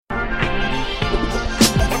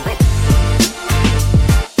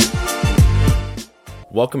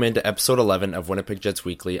Welcome into episode 11 of Winnipeg Jets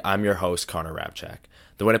Weekly. I'm your host, Connor Rabchak.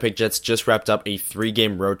 The Winnipeg Jets just wrapped up a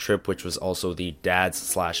 3-game road trip, which was also the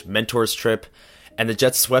dads/mentors trip, and the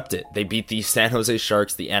Jets swept it. They beat the San Jose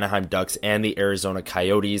Sharks, the Anaheim Ducks, and the Arizona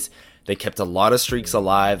Coyotes. They kept a lot of streaks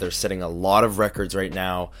alive. They're setting a lot of records right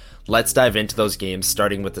now. Let's dive into those games,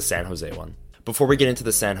 starting with the San Jose one. Before we get into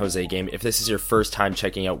the San Jose game, if this is your first time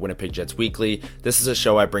checking out Winnipeg Jets Weekly, this is a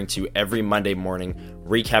show I bring to you every Monday morning,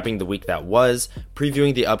 recapping the week that was,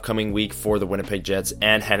 previewing the upcoming week for the Winnipeg Jets,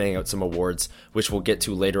 and handing out some awards, which we'll get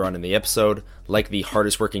to later on in the episode, like the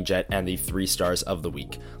hardest working Jet and the 3 stars of the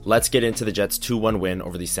week. Let's get into the Jets' 2-1 win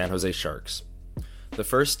over the San Jose Sharks. The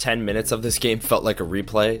first 10 minutes of this game felt like a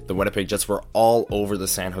replay. The Winnipeg Jets were all over the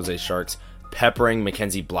San Jose Sharks, peppering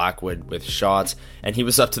Mackenzie Blackwood with shots, and he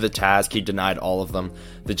was up to the task. He denied all of them.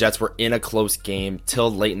 The Jets were in a close game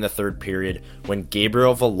till late in the third period when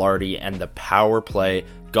Gabriel Vilardi and the power play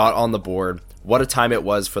got on the board. What a time it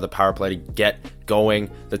was for the power play to get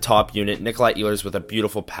going. The top unit, Nikolai Ehlers with a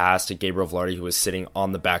beautiful pass to Gabriel Vilardi, who was sitting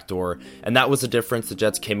on the back door, and that was the difference. The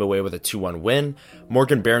Jets came away with a 2-1 win.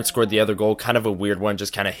 Morgan Barron scored the other goal, kind of a weird one,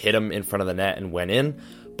 just kind of hit him in front of the net and went in.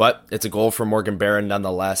 But it's a goal for Morgan Barron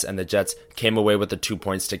nonetheless, and the Jets came away with the 2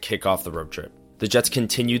 points to kick off the road trip. The Jets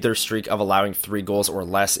continued their streak of allowing 3 goals or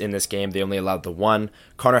less in this game. They only allowed the 1.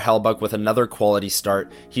 Connor Hellebuyck with another quality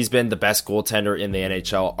start. He's been the best goaltender in the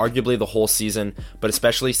NHL, arguably the whole season, but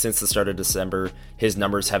especially since the start of December, his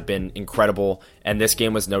numbers have been incredible, and this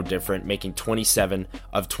game was no different, making 27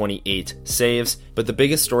 of 28 saves. But the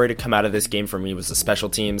biggest story to come out of this game for me was the special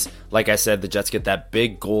teams. Like I said, the Jets get that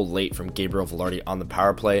big goal late from Gabriel Vilardi on the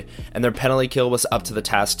power play, and their penalty kill was up to the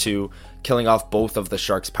task too, killing off both of the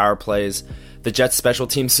Sharks' power plays. The Jets special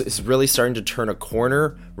teams is really starting to turn a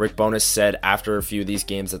corner. Rick Bowness said after a few of these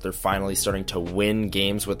games that they're finally starting to win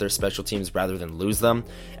games with their special teams rather than lose them.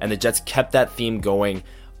 And the Jets kept that theme going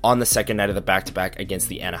on the second night of the back-to-back against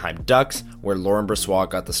the Anaheim Ducks, where Laurent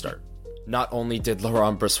Brossoit got the start. Not only did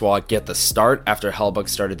Laurent Brossoit get the start after Hellebuyck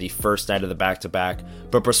started the first night of the back-to-back,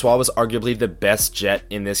 but Brossoit was arguably the best Jet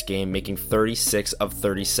in this game, making 36 of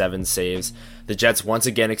 37 saves. The Jets once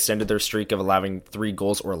again extended their streak of allowing 3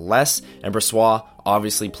 goals or less, and Brossoit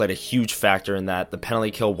obviously played a huge factor in that. The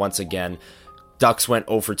penalty kill once again. Ducks went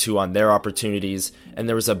 0 for 2 on their opportunities, and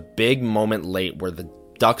there was a big moment late where the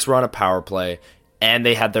Ducks were on a power play, and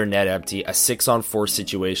they had their net empty, a 6-on-4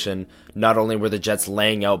 situation. Not only were the Jets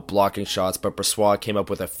laying out blocking shots, but Brossoit came up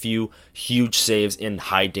with a few huge saves in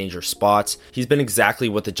high danger spots. He's been exactly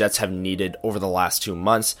what the Jets have needed over the last 2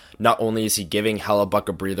 months. Not only is he giving Hellebuyck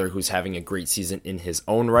a breather, who's having a great season in his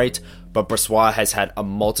own right, but Brossoit has had a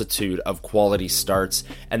multitude of quality starts,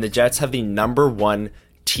 and the Jets have the number 1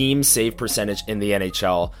 team save percentage in the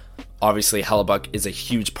NHL. Obviously, Hellebuyck is a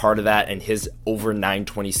huge part of that, and his over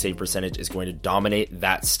 920 save percentage is going to dominate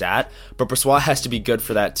that stat. But Brossoit has to be good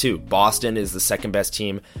for that too. Boston is the second best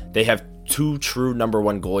team. They have 2 true number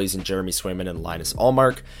 1 goalies in Jeremy Swayman and Linus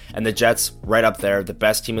Ullmark, and the Jets right up there, the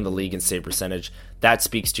best team in the league in save percentage. That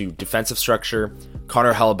speaks to defensive structure,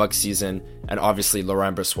 Connor Hellebuyck's season, and obviously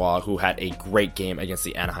Laurent Brossoit, who had a great game against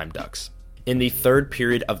the Anaheim Ducks. In the third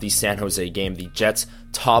period of the San Jose game, the Jets'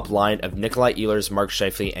 top line of Nikolai Ehlers, Mark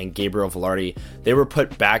Scheifele, and Gabriel Vilardi, they were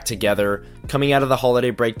put back together. Coming out of the holiday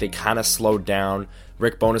break, they kind of slowed down.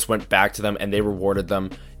 Rick Bowness went back to them, and they rewarded them.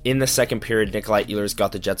 In the second period, Nikolai Ehlers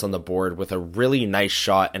got the Jets on the board with a really nice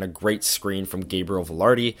shot and a great screen from Gabriel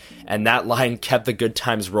Vilardi, and that line kept the good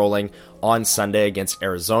times rolling on Sunday against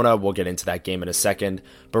Arizona. We'll get into that game in a second,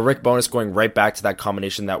 but Rick Bowness going right back to that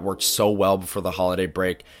combination that worked so well before the holiday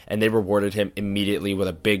break, and they rewarded him immediately with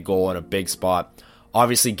a big goal and a big spot.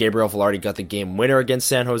 Obviously, Gabriel Vilardi got the game winner against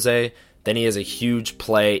San Jose. Then he has a huge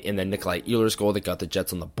play in the Nikolai Ehlers goal that got the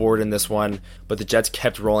Jets on the board in this one. But the Jets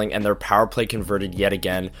kept rolling, and their power play converted yet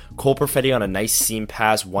again. Cole Perfetti on a nice seam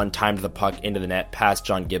pass, one timed the puck into the net past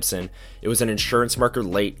John Gibson. It was an insurance marker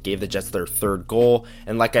late, gave the Jets their 3rd goal.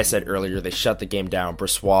 And like I said earlier, they shut the game down.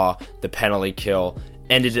 Brossoit, the penalty kill,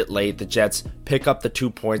 ended it late. The Jets pick up the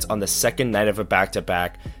 2 points on the second night of a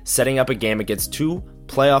back-to-back, setting up a game against 2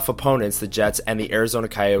 playoff opponents, the Jets and the Arizona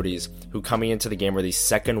Coyotes, who coming into the game were the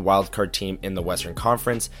second wildcard team in the Western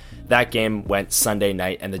Conference. That game went Sunday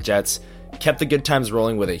night, and the Jets kept the good times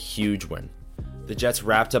rolling with a huge win. The Jets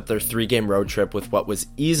wrapped up their 3-game road trip with what was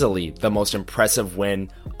easily the most impressive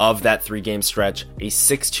win of that 3-game stretch, a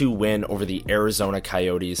 6-2 win over the Arizona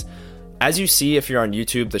Coyotes. As you see, if you're on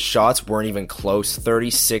YouTube, the shots weren't even close.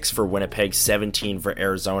 36 for Winnipeg, 17 for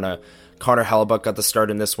Arizona. Connor Hellebuyck got the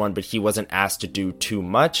start in this one, but he wasn't asked to do too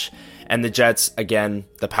much. And the Jets, again,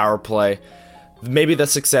 the power play, Maybe the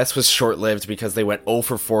success was short-lived because they went 0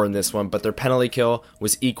 for 4 in this one, but their penalty kill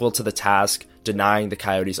was equal to the task, denying the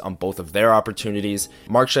Coyotes on both of their opportunities.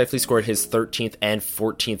 Mark Scheifele scored his 13th and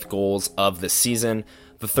 14th goals of the season.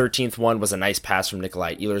 The 13th one was a nice pass from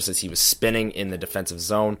Nikolai Ehlers as he was spinning in the defensive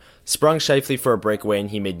zone, sprung Scheifele for a breakaway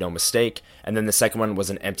and he made no mistake, and then the second one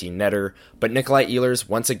was an empty netter. But Nikolai Ehlers,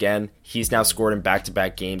 once again, he's now scored in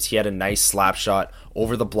back-to-back games. He had a nice slap shot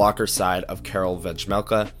over the blocker side of Karel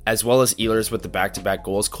Vejmelka, as well as Ehlers with the back-to-back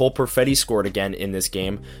goals. Cole Perfetti scored again in this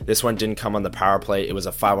game. This one didn't come on the power play. It was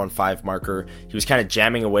a 5-on-5 marker. He was kind of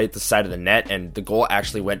jamming away at the side of the net, and the goal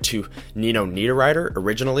actually went to Nino Niederreiter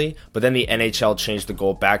originally, but then the NHL changed the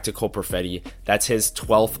goal back to Cole Perfetti. That's his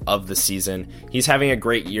 12th of the season. He's having a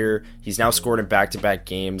great year. He's now scored in back-to-back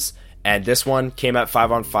games. And this one came at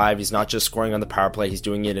 5-on-5. He's not just scoring on the power play, he's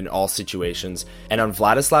doing it in all situations. And on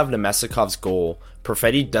Vladislav Nemesikov's goal,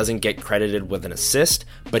 Perfetti doesn't get credited with an assist,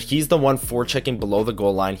 but he's the one forechecking below the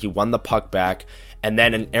goal line. He won the puck back, and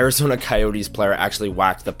then an Arizona Coyotes player actually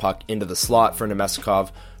whacked the puck into the slot for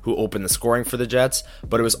Nemesikov, who opened the scoring for the Jets,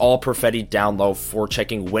 but it was all Perfetti down low,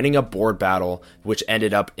 forechecking, winning a board battle, which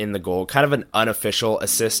ended up in the goal. Kind of an unofficial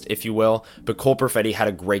assist, if you will, but Cole Perfetti had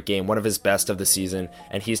a great game, one of his best of the season,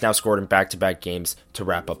 and he's now scored in back-to-back games to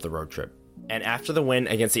wrap up the road trip. And after the win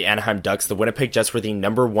against the Anaheim Ducks, the Winnipeg Jets were the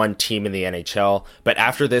number 1 team in the NHL, but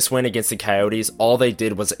after this win against the Coyotes, all they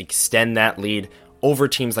did was extend that lead over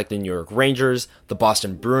teams like the New York Rangers, the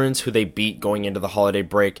Boston Bruins, who they beat going into the holiday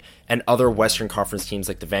break, and other Western Conference teams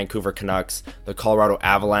like the Vancouver Canucks, the Colorado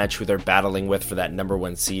Avalanche, who they're battling with for that number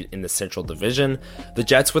 1 seed in the Central Division. The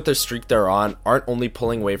Jets, with their streak they're on, aren't only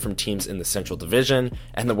pulling away from teams in the Central Division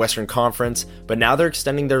and the Western Conference, but now they're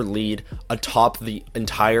extending their lead atop the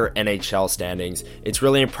entire NHL standings. It's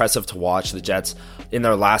really impressive to watch. The Jets, in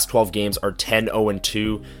their last 12 games, are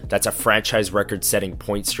 10-0-2. That's a franchise record-setting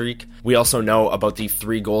point streak. We also know about the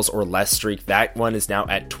 3 goals or less streak. That one is now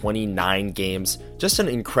at 29 games. Just an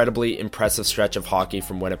incredibly impressive stretch of hockey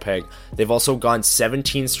from Winnipeg. They've also gone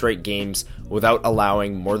 17 straight games without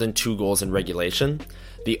allowing more than 2 goals in regulation.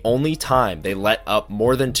 The only time they let up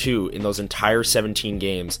more than 2 in those entire 17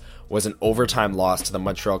 games was an overtime loss to the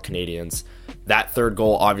Montreal Canadiens. That third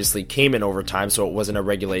goal obviously came in overtime, so it wasn't a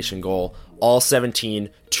regulation goal. All 17,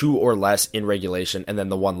 2 or less in regulation, and then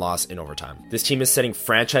the 1 loss in overtime. This team is setting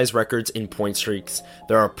franchise records in point streaks.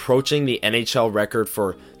 They're approaching the NHL record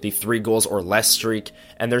for the 3 goals or less streak,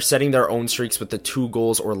 and they're setting their own streaks with the 2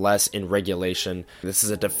 goals or less in regulation. This is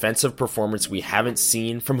a defensive performance we haven't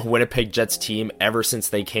seen from a Winnipeg Jets team ever since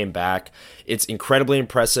they came back. It's incredibly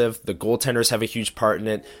impressive. The goaltenders have a huge part in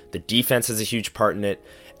it. The defense has a huge part in it.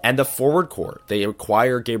 And the forward core, they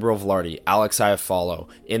acquire Gabriel Velarde, Alex Iafallo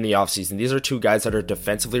in the offseason. These are 2 guys that are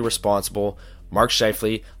defensively responsible. Mark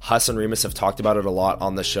Scheifele, Hassan Remus have talked about it a lot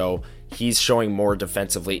on the show. He's showing more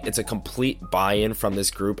defensively. It's a complete buy-in from this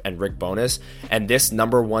group and Rick Bowness. And this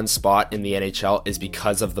number 1 spot in the NHL is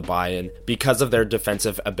because of the buy-in, because of their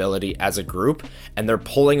defensive ability as a group. And they're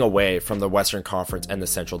pulling away from the Western Conference and the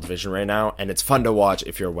Central Division right now. And it's fun to watch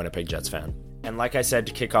if you're a Winnipeg Jets fan. And like I said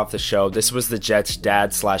to kick off the show, this was the Jets'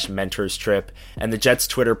 dad/mentors trip, and the Jets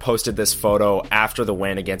Twitter posted this photo after the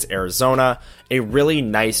win against Arizona. A really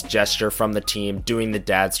nice gesture from the team doing the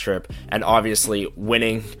dad's trip, and obviously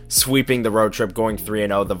winning, sweeping the road trip, going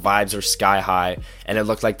 3-0. The vibes are sky high, and it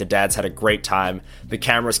looked like the dads had a great time. The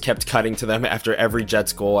cameras kept cutting to them after every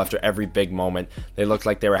Jets goal, after every big moment. They looked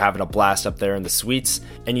like they were having a blast up there in the suites,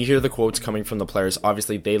 and you hear the quotes coming from the players.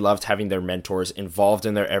 Obviously, they loved having their mentors involved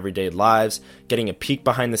in their everyday lives, getting a peek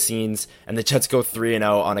behind the scenes, and the Jets go 3-0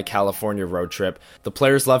 on a California road trip. The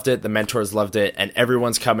players loved it, the mentors loved it, and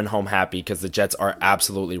everyone's coming home happy because the Jets are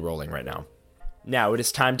absolutely rolling right now. Now, it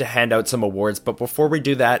is time to hand out some awards, but before we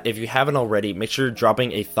do that, if you haven't already, make sure you're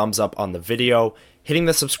dropping a thumbs up on the video, hitting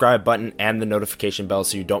the subscribe button and the notification bell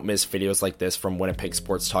so you don't miss videos like this from Winnipeg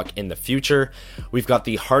Sports Talk in the future. We've got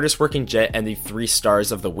the hardest working Jet and the 3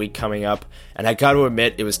 stars of the week coming up, and I gotta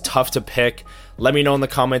admit, it was tough to pick. Let me know in the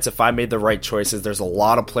comments if I made the right choices. There's a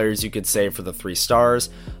lot of players you could say for the 3 stars.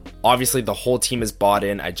 Obviously, the whole team is bought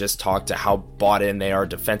in. I just talked to how bought in they are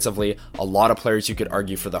defensively. A lot of players you could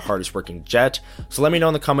argue for the hardest working Jet. So let me know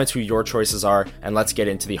in the comments who your choices are, and let's get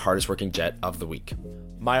into the hardest working Jet of the week.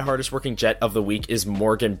 My hardest working Jet of the week is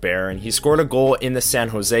Morgan Barron. He scored a goal in the San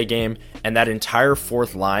Jose game, and that entire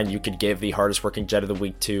 4th line you could give the hardest working Jet of the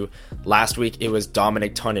week to. Last week it was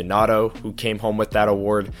Dominic Toninato who came home with that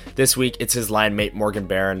award. This week it's his line mate Morgan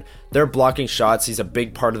Barron. They're blocking shots. He's a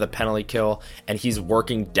big part of the penalty kill, and he's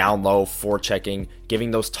working down low, forechecking,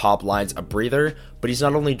 giving those top lines a breather. But he's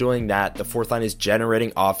not only doing that, the fourth line is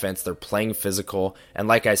generating offense. They're playing physical. And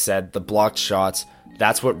like I said, the blocked shots,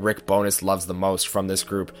 that's what Rick Bowness loves the most from this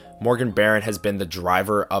group. Morgan Barron has been the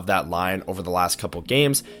driver of that line over the last couple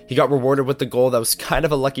games. He got rewarded with the goal. That was kind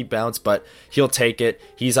of a lucky bounce, but he'll take it.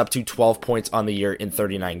 He's up to 12 points on the year in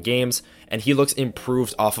 39 games, and he looks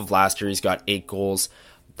improved off of last year. He's got 8 goals.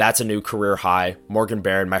 That's a new career high. Morgan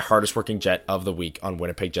Barron, my hardest working Jet of the week on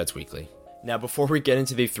Winnipeg Jets Weekly. Now, before we get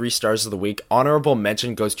into the 3 stars of the week, honorable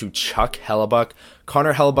mention goes to Chuck Hellebuyck,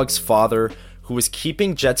 Connor Hellebuck's father, who was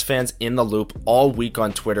keeping Jets fans in the loop all week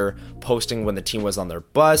on Twitter, posting when the team was on their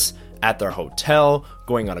bus, at their hotel,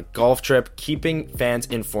 going on a golf trip, keeping fans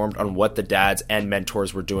informed on what the dads and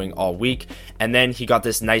mentors were doing all week. And then he got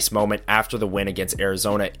this nice moment after the win against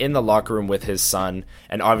Arizona in the locker room with his son.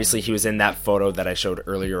 And obviously he was in that photo that I showed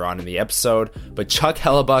earlier on in the episode. But Chuck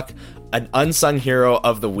Hellebuyck, an unsung hero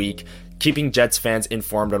of the week, keeping Jets fans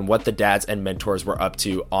informed on what the dads and mentors were up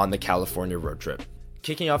to on the California road trip.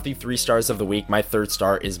 Kicking off the 3 stars of the week, my 3rd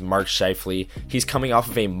star is Mark Scheifele. He's coming off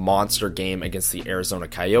of a monster game against the Arizona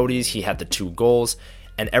Coyotes. He had the 2 goals,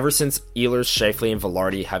 and ever since Ehlers, Scheifele, and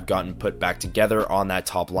Velarde have gotten put back together on that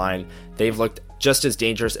top line, they've looked just as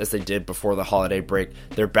dangerous as they did before the holiday break.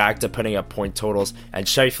 They're back to putting up point totals, and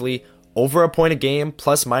Scheifele, over a point a game,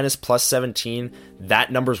 plus minus plus 17,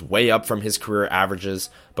 that number's way up from his career averages,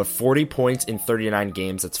 but 40 points in 39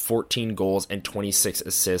 games, that's 14 goals and 26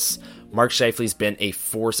 assists. Mark Scheifele's been a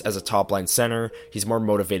force as a top-line center. He's more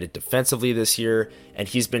motivated defensively this year, and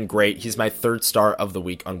he's been great. He's my 3rd star of the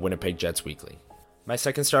week on Winnipeg Jets Weekly. My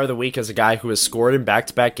 2nd star of the week is a guy who has scored in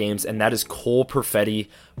back-to-back games, and that is Cole Perfetti,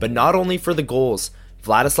 but not only for the goals.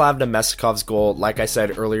 Vladislav Nemestikov's goal, like I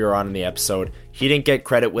said earlier on in the episode, he didn't get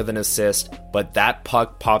credit with an assist, but that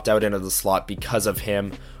puck popped out into the slot because of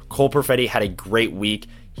him. Cole Perfetti had a great week.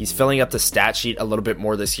 He's filling up the stat sheet a little bit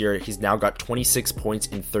more this year. He's now got 26 points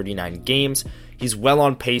in 39 games. He's well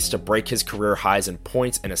on pace to break his career highs in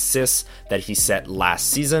points and assists that he set last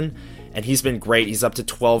season. And he's been great. He's up to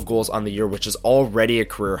 12 goals on the year, which is already a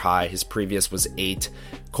career high. His previous was 8.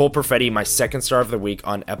 Cole Perfetti, my 2nd star of the week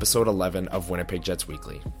on episode 11 of Winnipeg Jets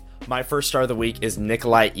Weekly. My 1st star of the week is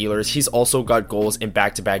Nikolai Ehlers. He's also got goals in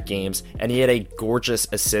back-to-back games, and he had a gorgeous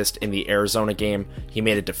assist in the Arizona game. He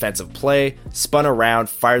made a defensive play, spun around,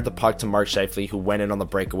 fired the puck to Mark Scheifele, who went in on the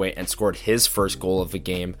breakaway and scored his first goal of the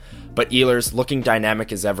game. But Ehlers, looking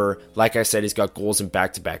dynamic as ever. Like I said, he's got goals in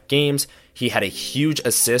back-to-back games. He had a huge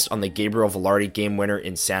assist on the Gabriel Velarde game winner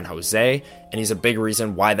in San Jose, and he's a big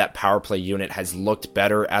reason why that power play unit has looked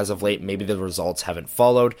better as of late. Maybe the results haven't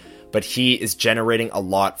followed, but he is generating a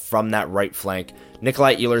lot from that right flank.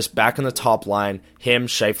 Nikolai Ehlers back on the top line. Him,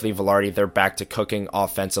 Scheifele, Velarde, they're back to cooking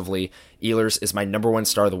offensively. Ehlers is my number 1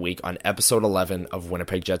 star of the week on episode 11 of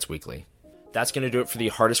Winnipeg Jets Weekly. That's going to do it for the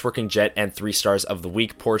hardest working Jet and 3 stars of the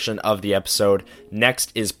week portion of the episode.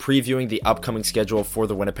 Next is previewing the upcoming schedule for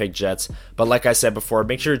the Winnipeg Jets. But like I said before,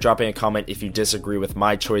 make sure you're dropping a comment if you disagree with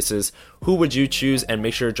my choices. Who would you choose? And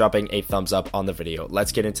make sure you're dropping a thumbs up on the video.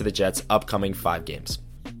 Let's get into the Jets' upcoming 5 games.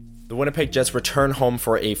 The Winnipeg Jets return home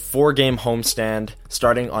for a 4-game homestand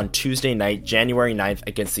starting on Tuesday night, January 9th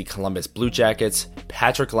against the Columbus Blue Jackets.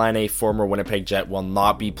 Patrick Laine, former Winnipeg Jet, will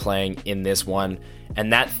not be playing in this one.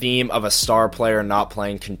 And that theme of a star player not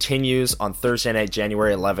playing continues on Thursday night,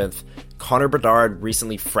 January 11th. Connor Bedard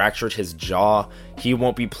recently fractured his jaw. He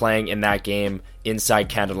won't be playing in that game inside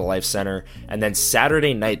Canada Life Center. And then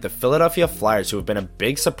Saturday night, the Philadelphia Flyers, who have been a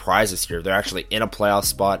big surprise this year, they're actually in a playoff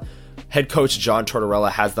spot. Head coach John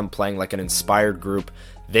Tortorella has them playing like an inspired group.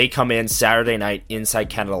 They come in Saturday night inside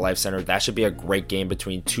Canada Life Center. That should be a great game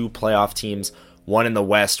between 2 playoff teams, one in the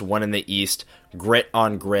West, one in the East. Grit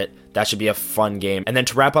on grit. That should be a fun game. And then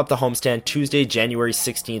to wrap up the homestand, Tuesday, January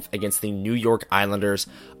 16th against the New York Islanders,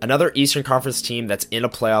 another Eastern Conference team that's in a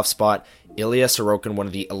playoff spot. Ilya Sorokin, one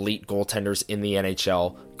of the elite goaltenders in the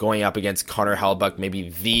NHL, going up against Connor Hellebuyck, maybe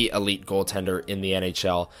the elite goaltender in the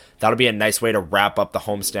NHL. That'll be a nice way to wrap up the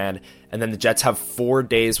homestand. And then the Jets have 4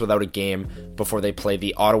 days without a game before they play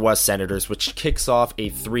the Ottawa Senators, which kicks off a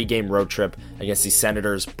 3-game road trip against the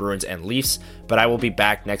Senators, Bruins, and Leafs. But I will be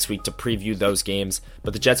back next week to preview those games.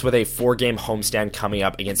 But the Jets with a 4-game homestand coming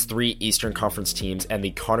up against 3 Eastern Conference teams and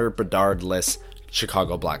the Connor Bedard-less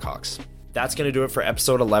Chicago Blackhawks. That's going to do it for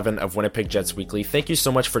episode 11 of Winnipeg Jets Weekly. Thank you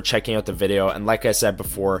so much for checking out the video. And like I said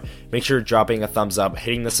before, make sure you're dropping a thumbs up,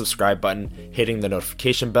 hitting the subscribe button, hitting the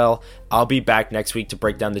notification bell. I'll be back next week to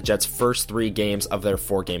break down the Jets' first 3 games of their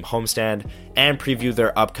 4-game homestand and preview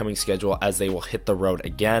their upcoming schedule as they will hit the road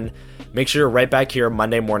again. Make sure you're right back here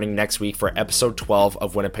Monday morning next week for episode 12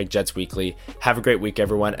 of Winnipeg Jets Weekly. Have a great week,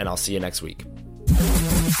 everyone, and I'll see you next week.